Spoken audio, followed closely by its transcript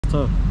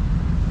tough.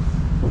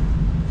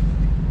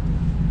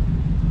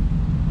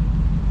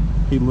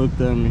 He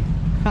looked at me.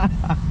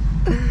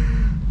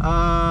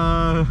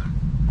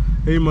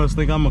 He must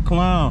think I'm a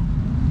clown.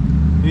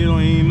 He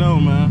don't even know,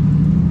 man.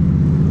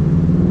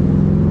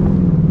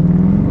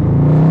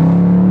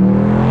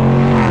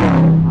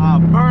 I'll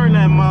burn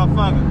that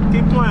motherfucker.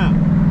 Keep playing.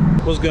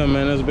 What's good,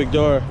 man? That's a big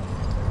door.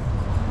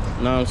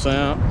 Know what I'm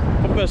saying?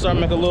 I'm gonna start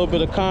making a little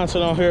bit of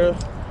content on here.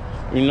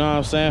 You know what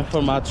I'm saying?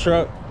 For my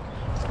truck.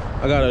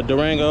 I got a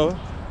Durango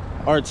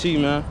RT,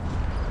 man. Know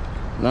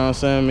what I'm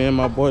saying? Me and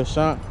my boy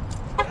Sean.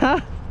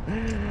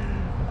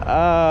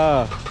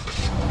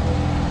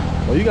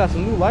 Oh, you got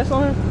some new lights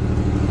on here?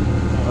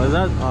 Oh, is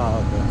that? Oh,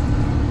 okay.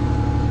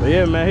 But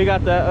yeah, man, he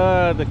got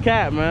that the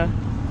cat, man.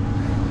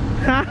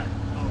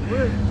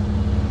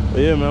 But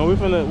yeah, man, we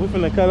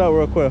finna cut up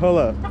real quick. Hold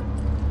up.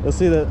 Let's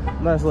see that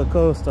nice little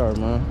cold start,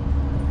 man.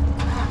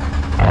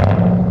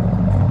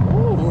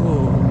 Ooh.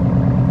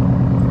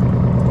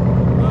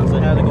 I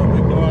had to go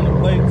big door on the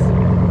plates.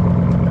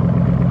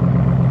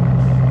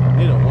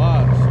 Need a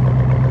wash.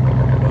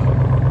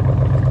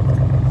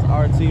 It's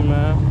RT,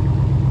 man.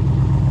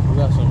 We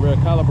got some real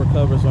caliber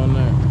covers on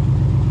there. You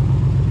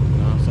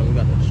know what I'm saying? We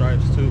got the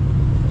stripes too.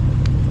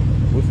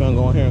 We finna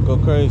go in here and go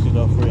crazy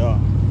though for y'all.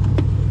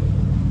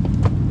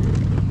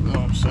 You know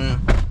what I'm saying?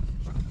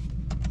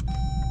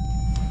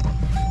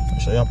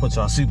 Make sure y'all put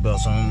y'all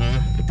seatbelts on,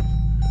 man.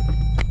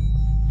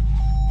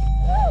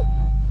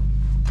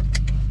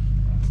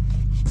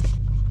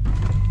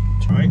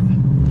 That's right.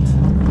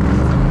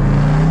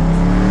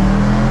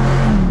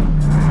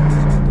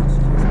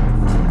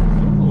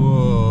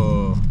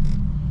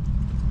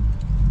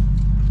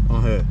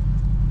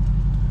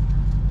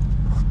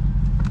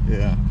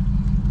 Yeah.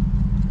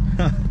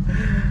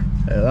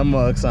 Hey, that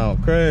mug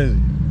sound crazy.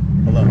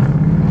 Hello.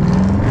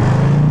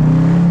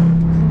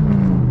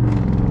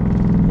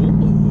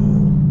 Ooh.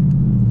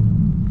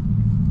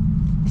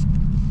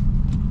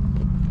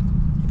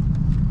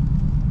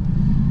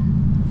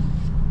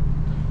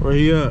 Where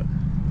he at?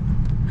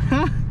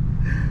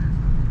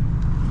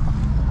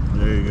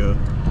 There you go.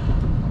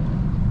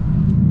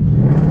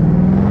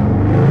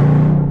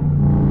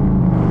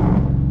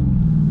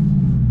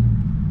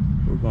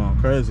 We're going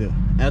crazy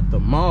at the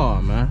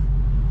mall, man.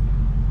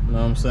 You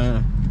know what I'm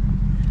saying?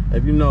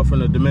 If you know from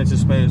the Dimension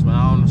Space, man,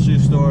 I own the shoe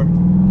store,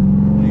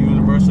 the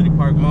University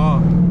Park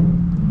Mall.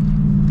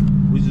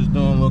 We just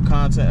doing a little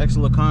content,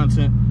 extra little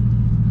content.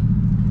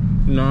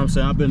 You know what I'm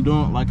saying? I've been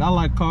doing, like, I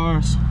like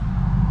cars,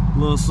 a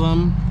little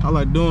something. I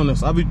like doing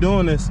this. I be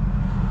doing this,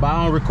 but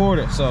I don't record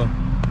it. So, you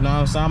know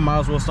what I'm saying? I might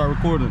as well start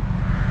recording.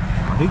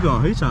 He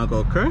trying to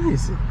go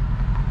crazy.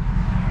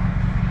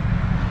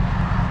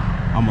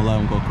 I'm gonna let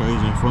him go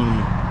crazy in front of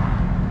me.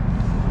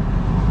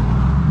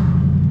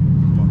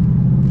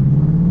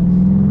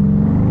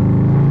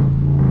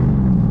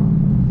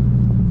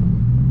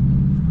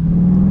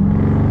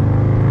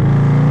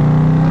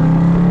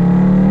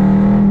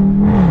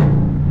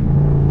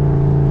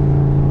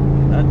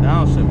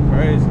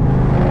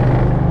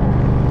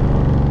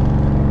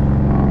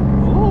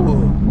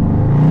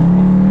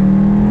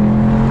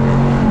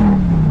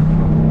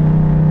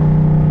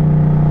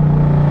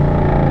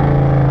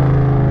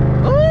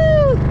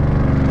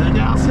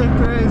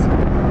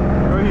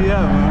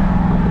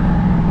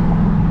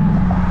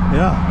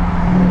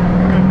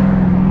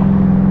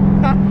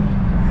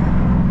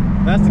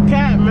 That's the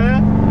cat,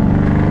 man.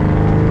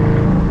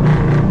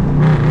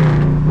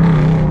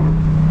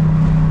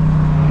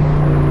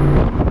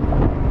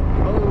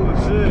 Oh,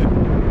 shit.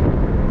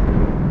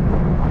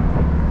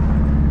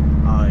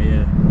 Oh,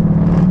 yeah.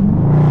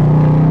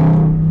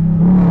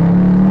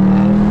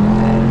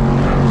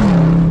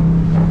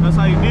 That's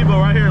how you Debo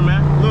right here,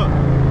 man. Look.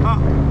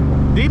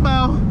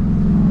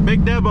 Debo.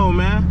 Big Debo,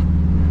 man.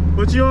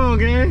 What you on,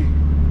 gang?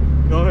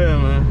 Go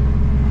ahead, man.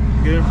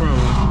 Get in front,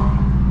 man.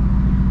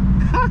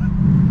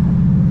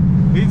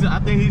 I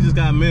think he just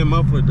got mid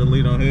muffler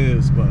delete on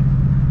his, but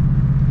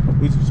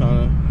we just trying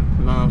to,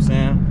 you know what I'm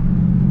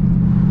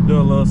saying, do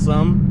a little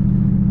something.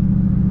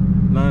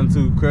 Nothing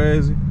too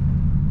crazy.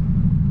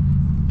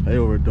 They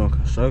over doing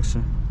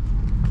construction.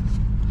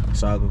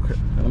 So I'll go,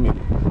 let me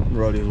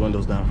roll these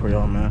windows down for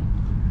y'all, man.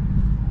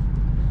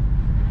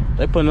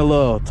 They putting a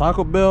little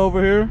Taco Bell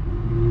over here.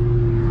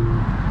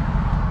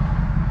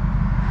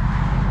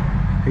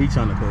 He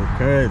trying to go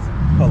crazy.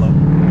 Hold up.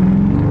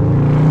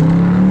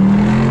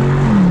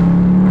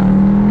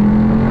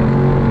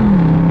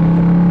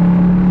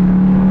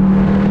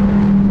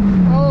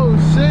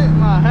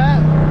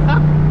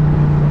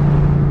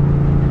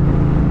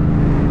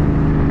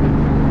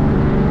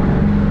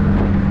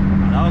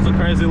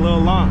 Crazy little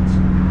launch.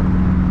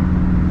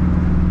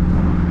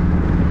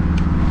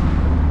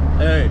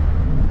 Hey,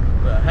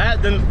 the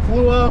hat didn't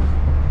flew off.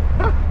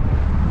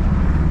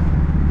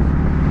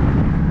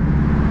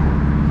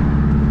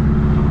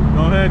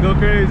 Go ahead, go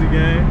crazy,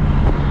 gang.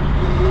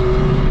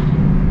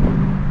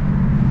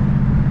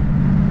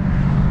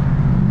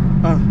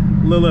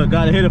 Look,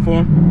 gotta hit it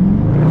for him.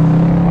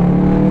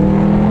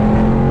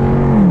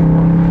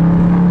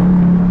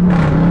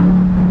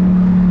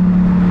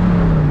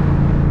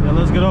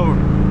 over.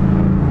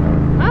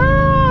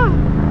 Ah!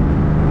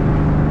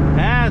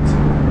 Had to.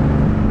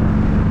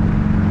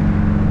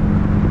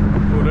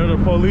 Oh, they're the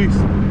police.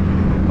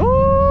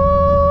 Ooh!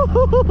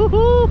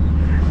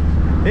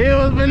 He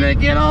was finna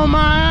get on my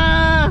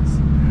ass.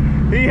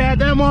 He had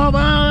that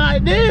motherfucker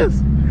like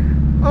this.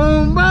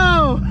 Oh,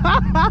 bro.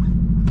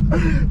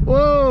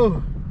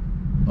 Whoa.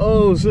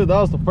 Oh, shit. That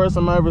was the first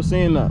time I ever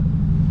seen that.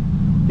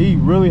 He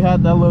really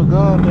had that little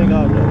gun thing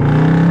out there.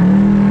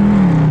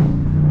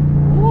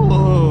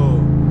 Whoa.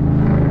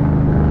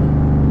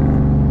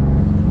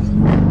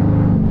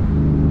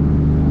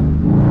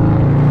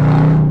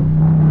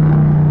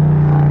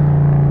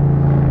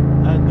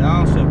 That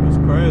downshift is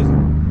crazy.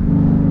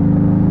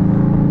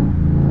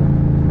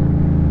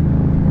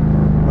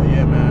 But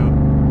yeah,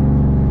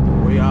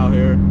 man. We out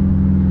here.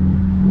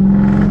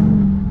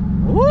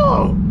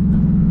 Whoa.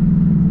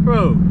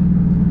 Bro.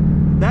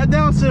 That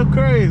downshift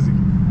crazy.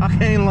 I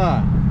can't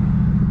lie.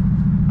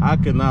 I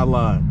cannot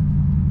lie.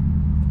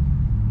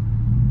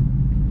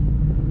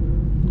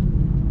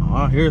 Oh,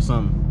 I hear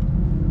something.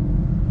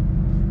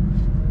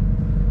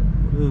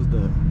 What is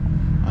that?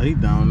 Oh, he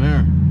down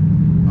there.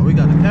 Oh, we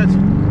gotta catch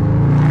him.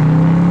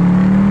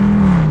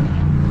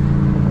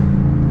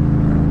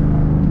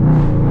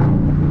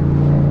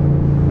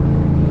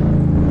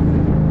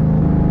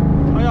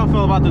 How y'all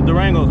feel about the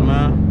Durangos,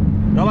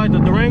 man? Y'all like the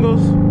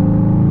Durangos?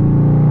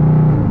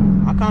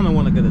 I kind of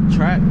want to get a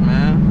track,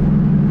 man.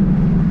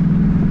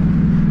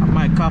 I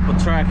might cop a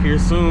track here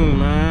soon,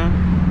 man.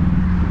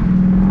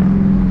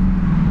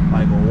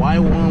 Like a white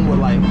one with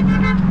like,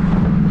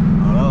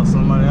 oh, that was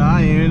somebody,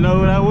 I didn't even know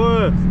who that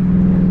was.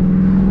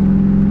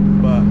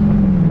 But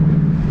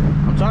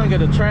I'm trying to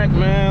get a track,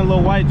 man, a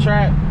little white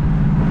track.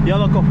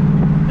 Yellow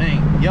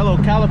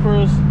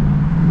calipers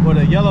with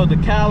a yellow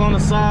decal on the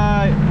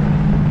side,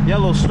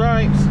 yellow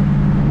stripes.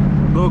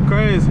 Go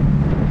crazy.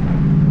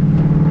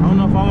 I don't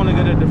know if I want to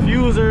get a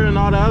diffuser and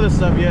all that other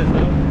stuff yet,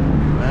 though.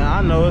 Man,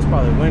 I know it's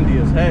probably windy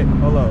as heck.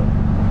 Hold up.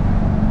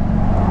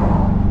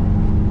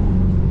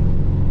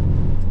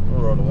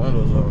 I'll roll the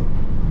windows up.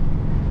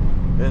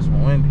 It's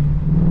windy.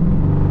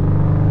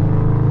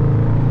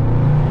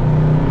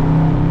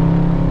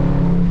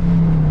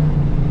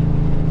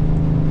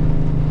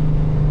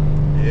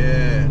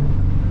 Yeah.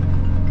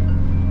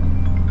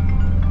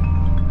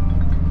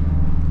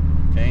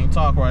 Can't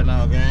talk right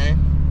now, gang.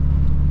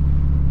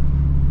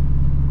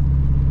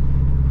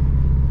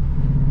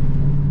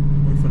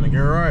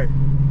 You're right.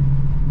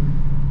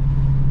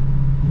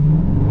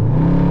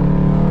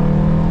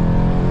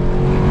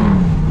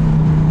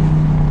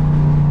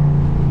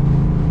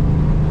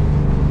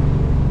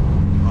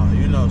 Oh,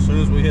 you know, as soon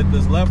as we hit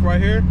this left right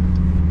here,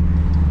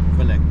 I'm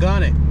finna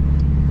gun it.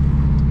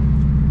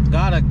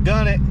 Gotta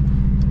gun it.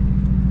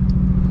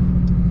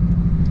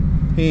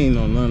 He ain't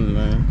know nothing,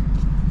 man.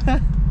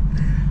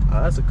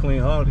 Oh, that's a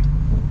clean Audi.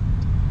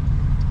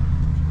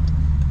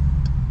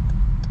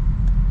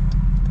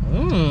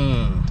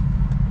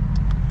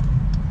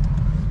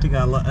 He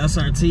got a little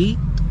SRT.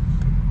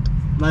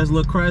 Nice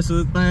little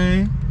Chrysler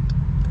thing.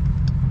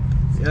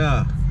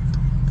 Yeah.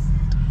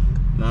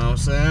 Know what I'm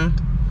saying?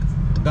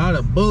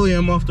 Gotta bully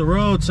him off the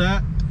road,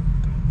 chat.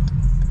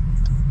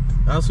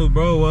 That's who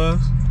bro was.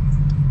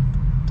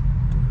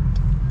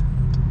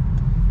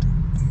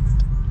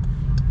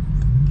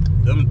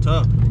 Them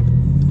tough.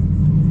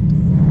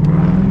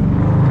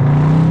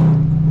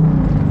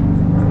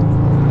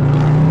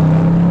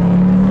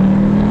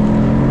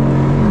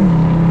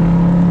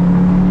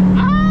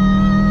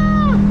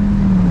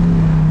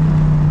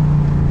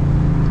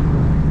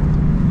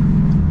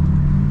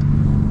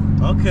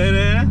 Okay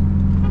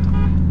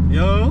then.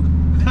 Yo.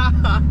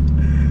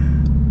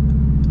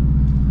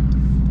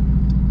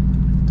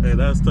 Hey,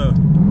 that's tough.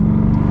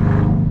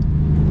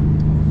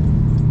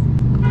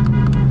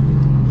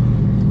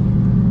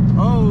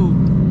 Oh.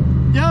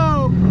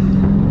 Yo.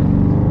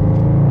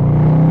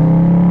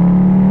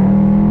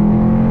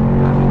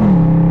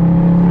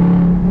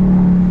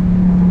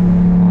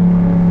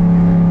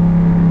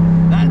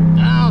 That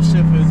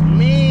downshift is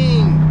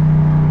mean.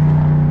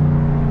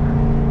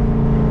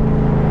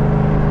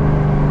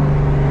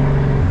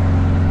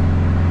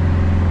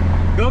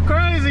 Go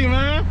crazy,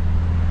 man.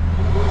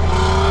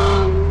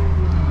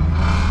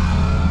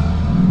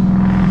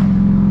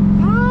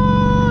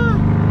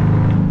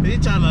 He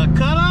trying to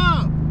cut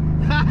up.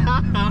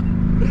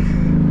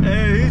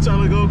 Hey, he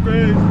trying to go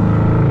crazy.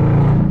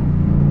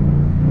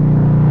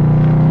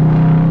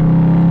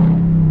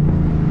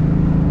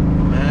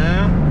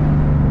 Man.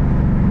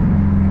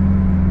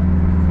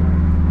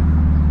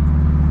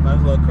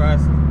 Nice little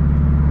Chrysler.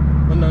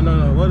 Oh,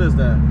 no. What is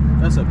that?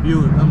 That's a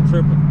Buick. I'm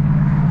tripping.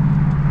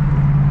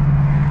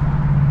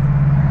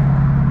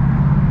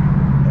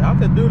 I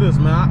could do this,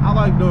 man. I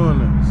like doing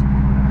this.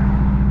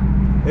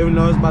 Even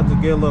though it's about to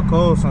get a little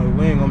cold, so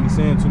we ain't gonna be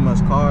seeing too much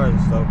cars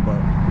and stuff, but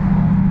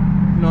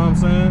you know what I'm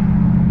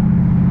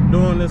saying?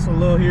 Doing this a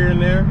little here and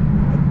there.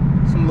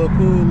 Some little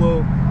cool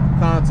little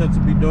content to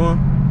be doing.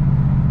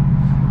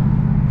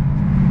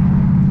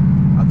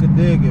 I could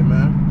dig it,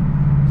 man.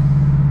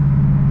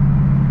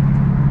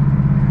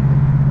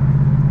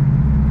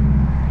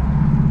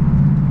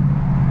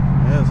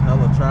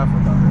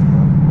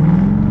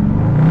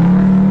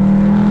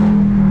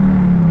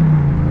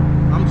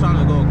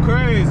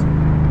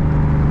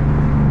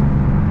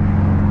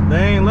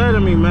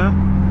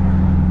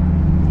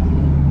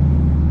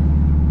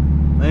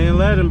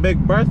 letting Big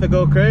Bertha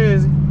go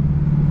crazy.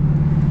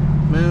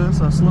 Man, that's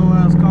a slow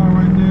ass car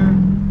right there.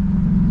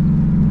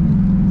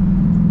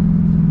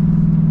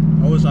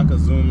 I wish I could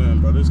zoom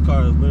in, bro. This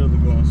car is literally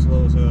going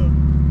slow as hell.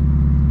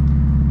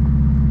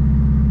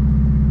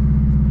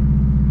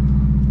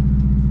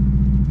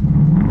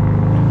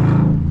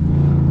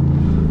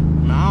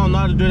 Man, I don't know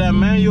how to do that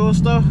manual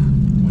stuff.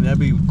 When they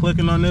be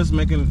clicking on this,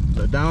 making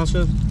the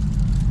downshift.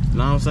 You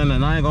know what I'm saying?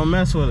 And I ain't gonna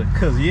mess with it.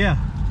 Cause yeah,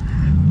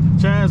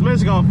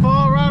 transmission gonna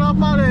fall right up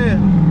out of here.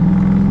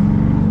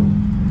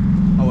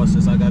 Oh, what's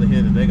this? I gotta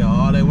hit it. They got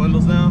all their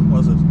windows down.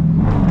 What's this?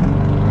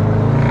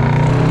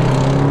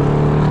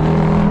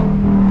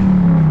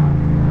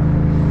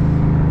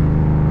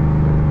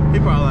 He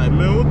probably like,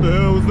 man, what the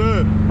hell was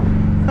that?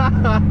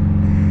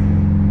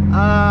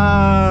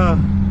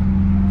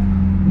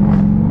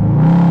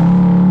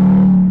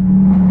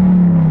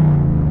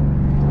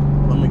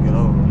 Let me get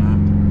over, man.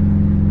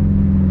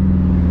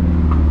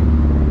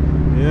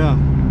 Yeah.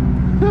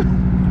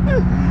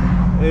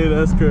 Hey,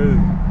 that's crazy.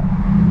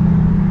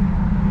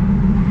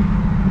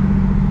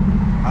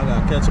 I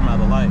gotta catch him at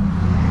the light.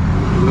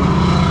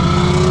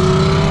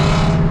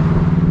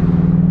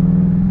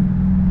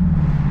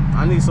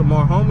 I need some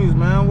more homies,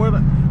 man.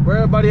 Where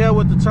everybody at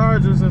with the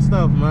Chargers and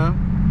stuff, man?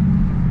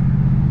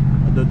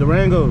 The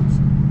Durangos.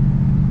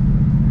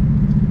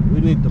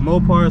 We need the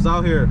Mopars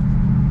out here.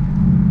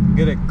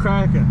 Get it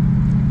cracking.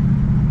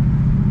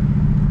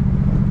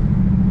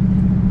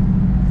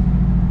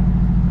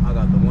 I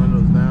got the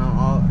windows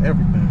down,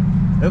 everything.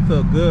 It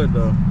felt good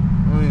though.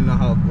 I don't even know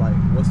how, like,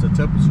 what's the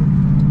temperature.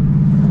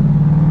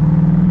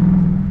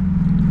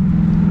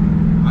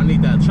 I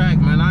need that track,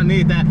 man. I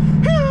need that.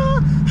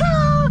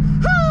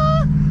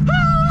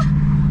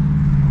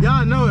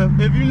 Y'all know it.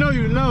 If you know,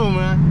 you know,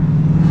 man.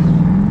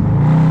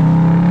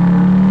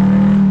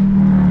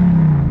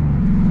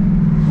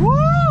 Woo!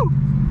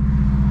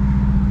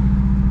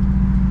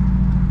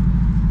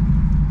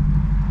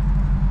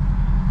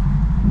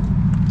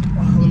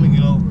 Oh, let me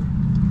get over.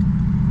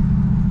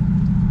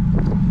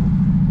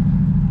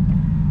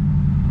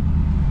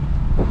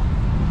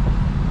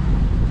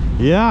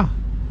 Yeah.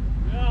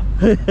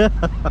 Yeah.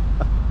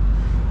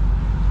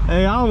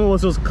 Hey, I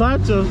almost was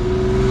clutching.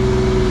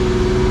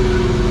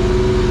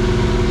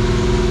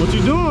 What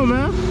you doing,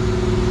 man?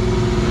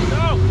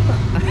 No.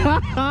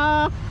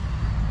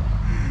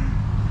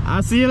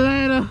 I'll see you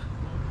later.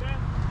 Okay.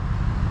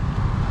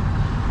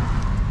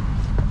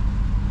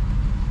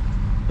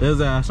 His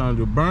ass trying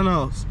to do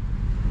burnouts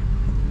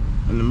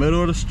in the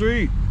middle of the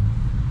street.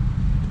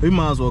 We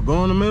might as well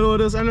go in the middle of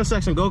this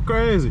intersection, go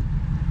crazy.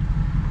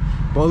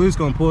 Police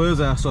gonna pull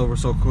his ass over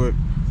so quick.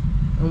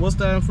 And what's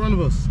that in front of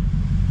us?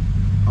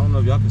 I don't know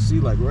if y'all can see,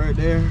 like right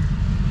there.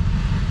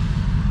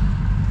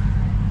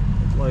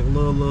 Like a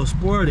little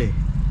sporty.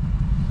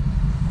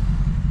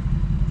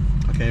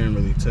 I can't even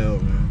really tell,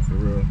 man, for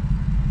real.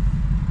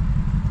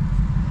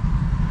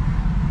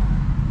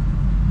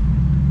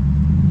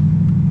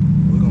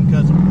 We're gonna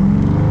catch them.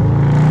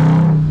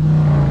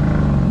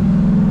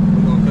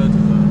 We're gonna catch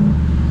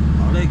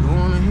them. Are they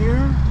going in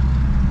here?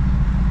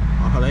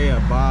 Oh, they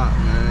at Bob,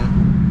 man.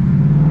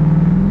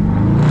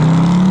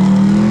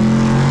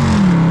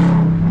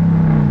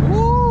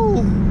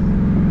 Woo!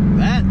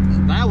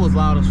 That was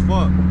loud as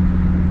fuck.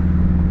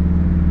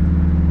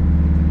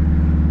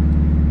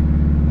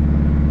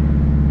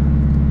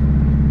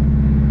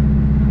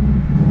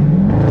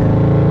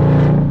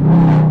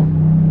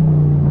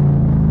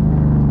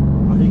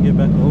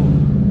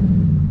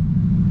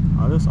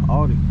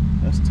 Audi.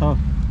 That's tough.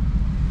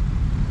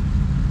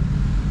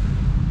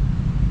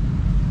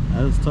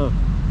 That is tough.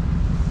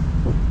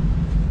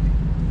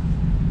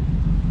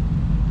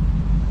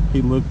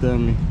 He looked at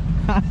me.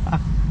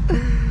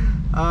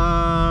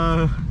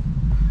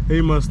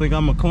 He must think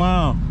I'm a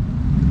clown.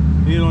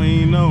 He don't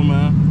even know,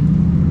 man.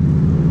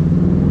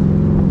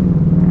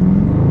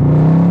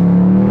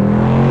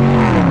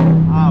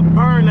 I'll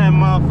burn that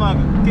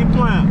motherfucker. Keep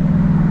playing.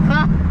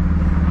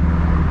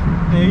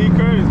 Hey, he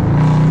crazy.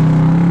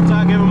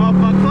 I give him up a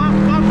clap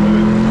for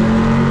me.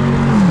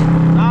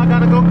 Now I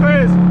gotta go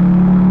crazy.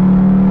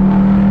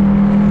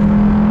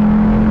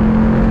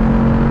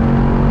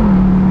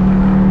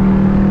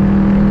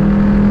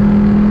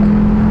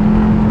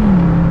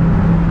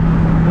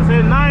 Let's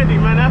hit 90,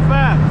 man, that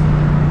fast.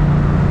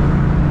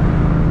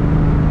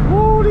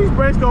 Woo, these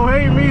brakes gonna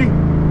hate me.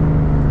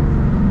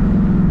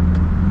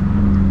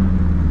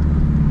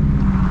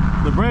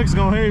 The brakes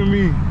gonna hate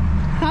me.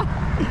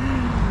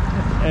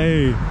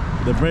 Hey,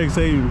 the brakes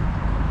hate me.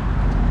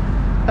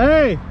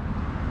 Hey,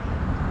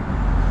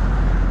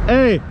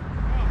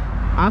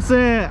 I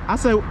said,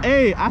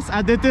 hey,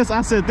 I did this,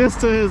 I said this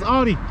to his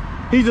Audi.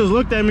 He just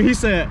looked at me, he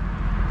said,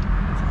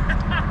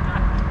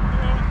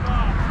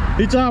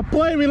 he tried to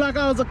play me like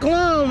I was a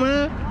clown,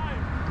 man.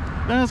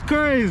 That's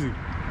crazy.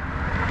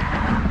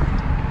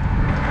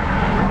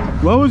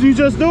 What was you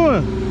just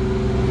doing?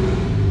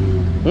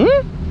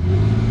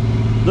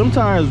 Them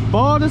tires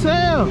bald as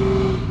hell.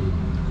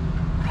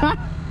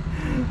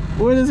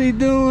 What is he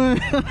doing?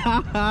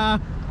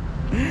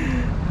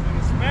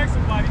 Smack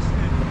somebody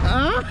shit.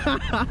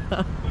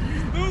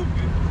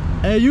 Stupid.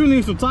 Hey, you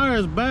need some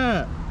tires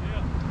bad.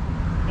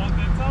 Yeah. About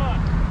that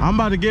time. I'm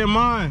about to get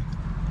mine.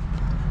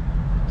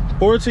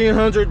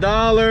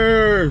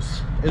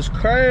 $1,400. It's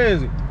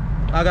crazy.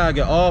 I gotta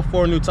get all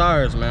 4 new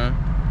tires, man.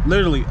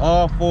 Literally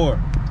all 4.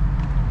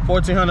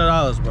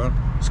 $1,400, bro.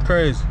 It's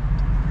crazy.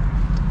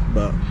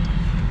 But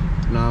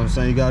you know what I'm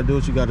saying? You gotta do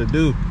what you gotta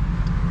do.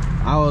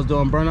 I was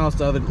doing burnouts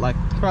the other,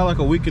 probably like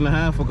a week and a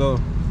half ago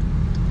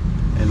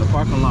in the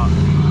parking lot.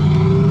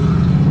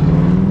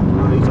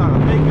 Oh, you trying to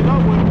make it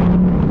up with me?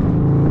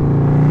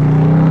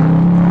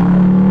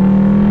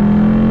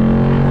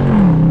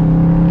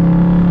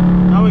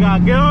 Now we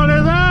gotta get on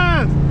his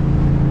ass.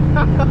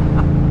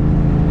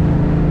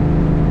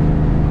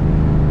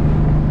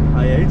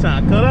 Oh yeah, he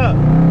trying to cut up.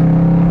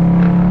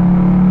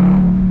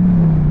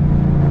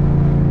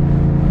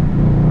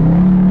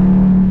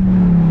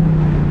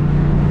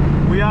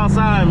 We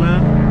outside,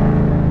 man.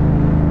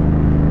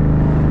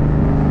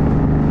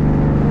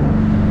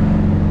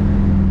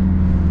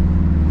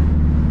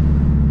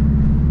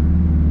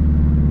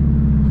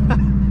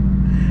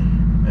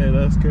 Hey,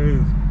 that's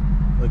crazy.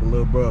 Like a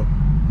little bro.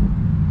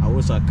 I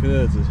wish I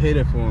could just hit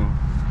it for him.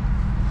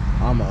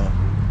 I'm a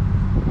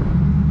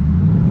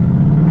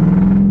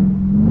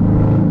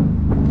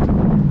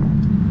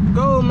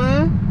go,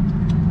 man.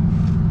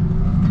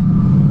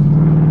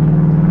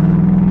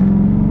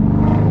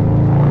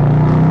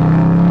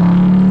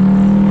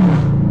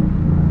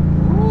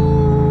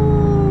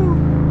 Woo.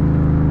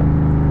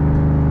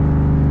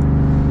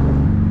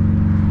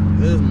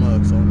 This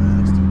mug's so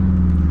nasty.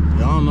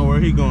 Y'all don't know where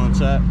he going,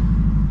 chat.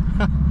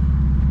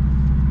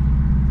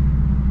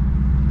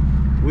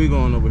 We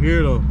going over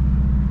here though.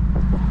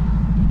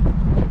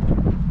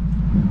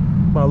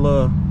 About a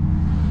little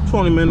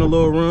 20-minute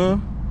little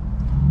run.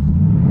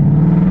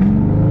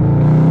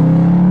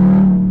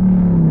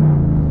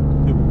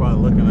 People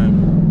probably looking at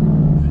me.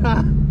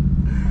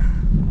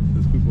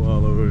 There's people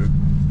all over here.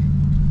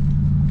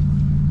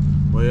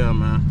 But yeah,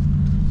 man.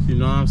 You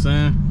know what I'm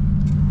saying?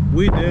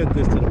 We did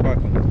this to the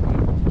parking lot.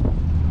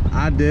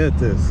 I did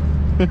this.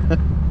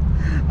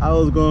 I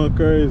was going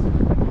crazy.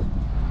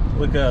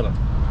 Look at him.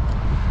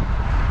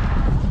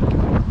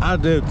 I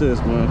did this,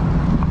 man.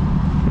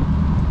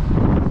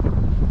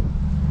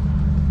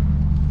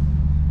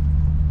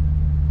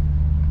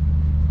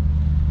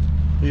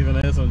 Even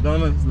had some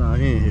donuts? Nah,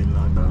 he ain't hitting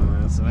no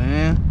donuts,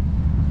 man.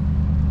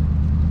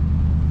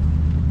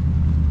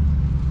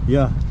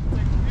 Yeah.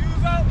 Take the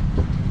fuse out?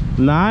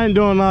 Nah, I ain't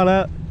doing all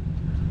that.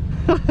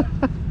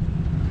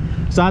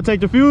 So I take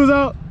the fuse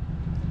out?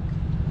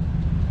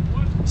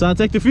 What? So I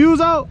take the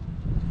fuse out?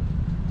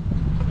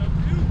 The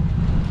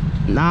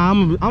fuse?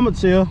 Nah, I'ma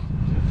chill.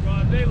 It's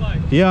broad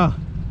daylight. Yeah.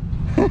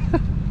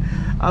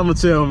 I'ma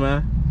chill,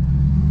 man.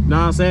 Know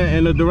what I'm saying?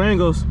 And the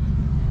Durangos,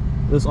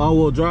 it's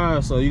all-wheel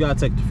drive, so you gotta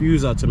take the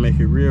fuse out to make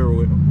it rear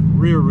wheel,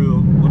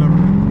 whatever.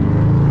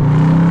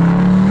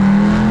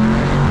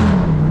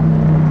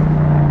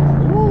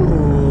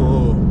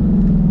 Ooh.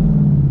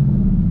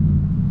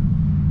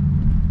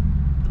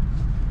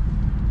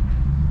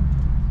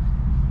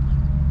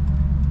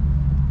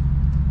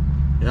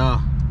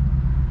 Yeah.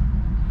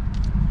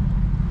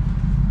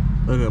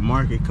 Look at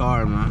Marky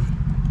car, man.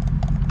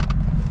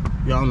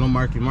 Y'all know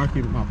Marky.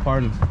 Marky, my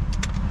partner.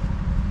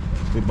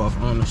 We both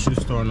own the shoe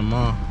store in the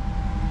mall.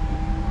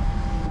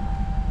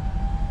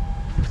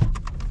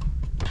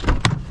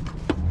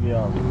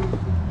 Yeah,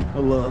 a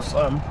little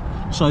something.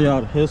 Show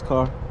y'all his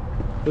car.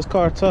 His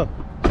car tough.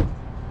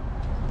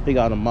 He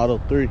got a Model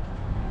 3.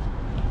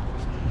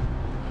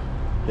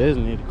 His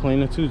need to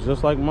clean it too,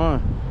 just like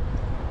mine.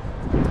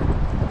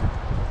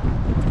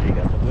 He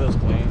got the wheels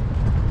clean.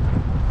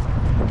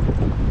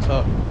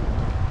 Tough.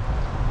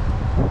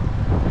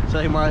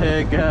 Shake my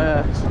head,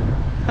 guys.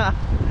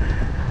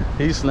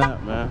 He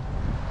snapped, man.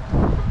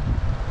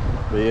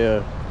 But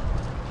yeah.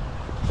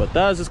 But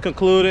that's just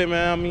concluded,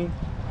 man. I mean, you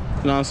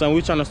know what I'm saying?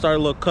 We trying to start a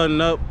little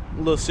cutting up, a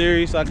little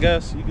series, I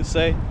guess you could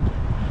say.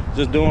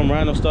 Just doing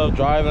random stuff,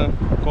 driving,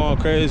 going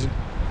crazy.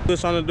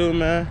 Just trying to do,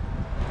 man.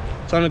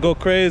 Trying to go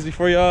crazy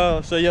for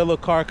y'all, show y'all little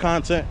car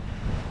content,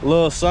 a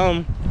little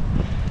something.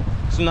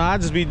 So, you know, I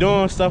just be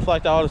doing stuff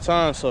like that all the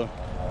time, so, you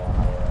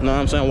know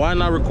what I'm saying? Why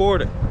not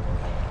record it?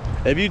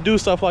 If you do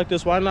stuff like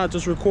this, why not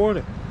just record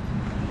it?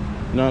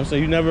 You know what I'm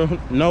saying? You never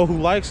know who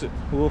likes it,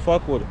 who will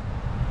fuck with it.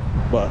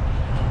 But,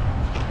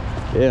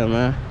 yeah,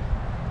 man.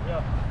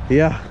 Yeah.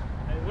 Yeah.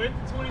 Hey, wait to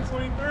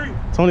 2023.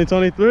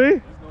 2023?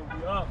 It's gonna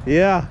be up.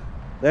 Yeah.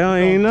 They don't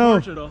even know.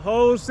 Torture the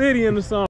whole city in the summer.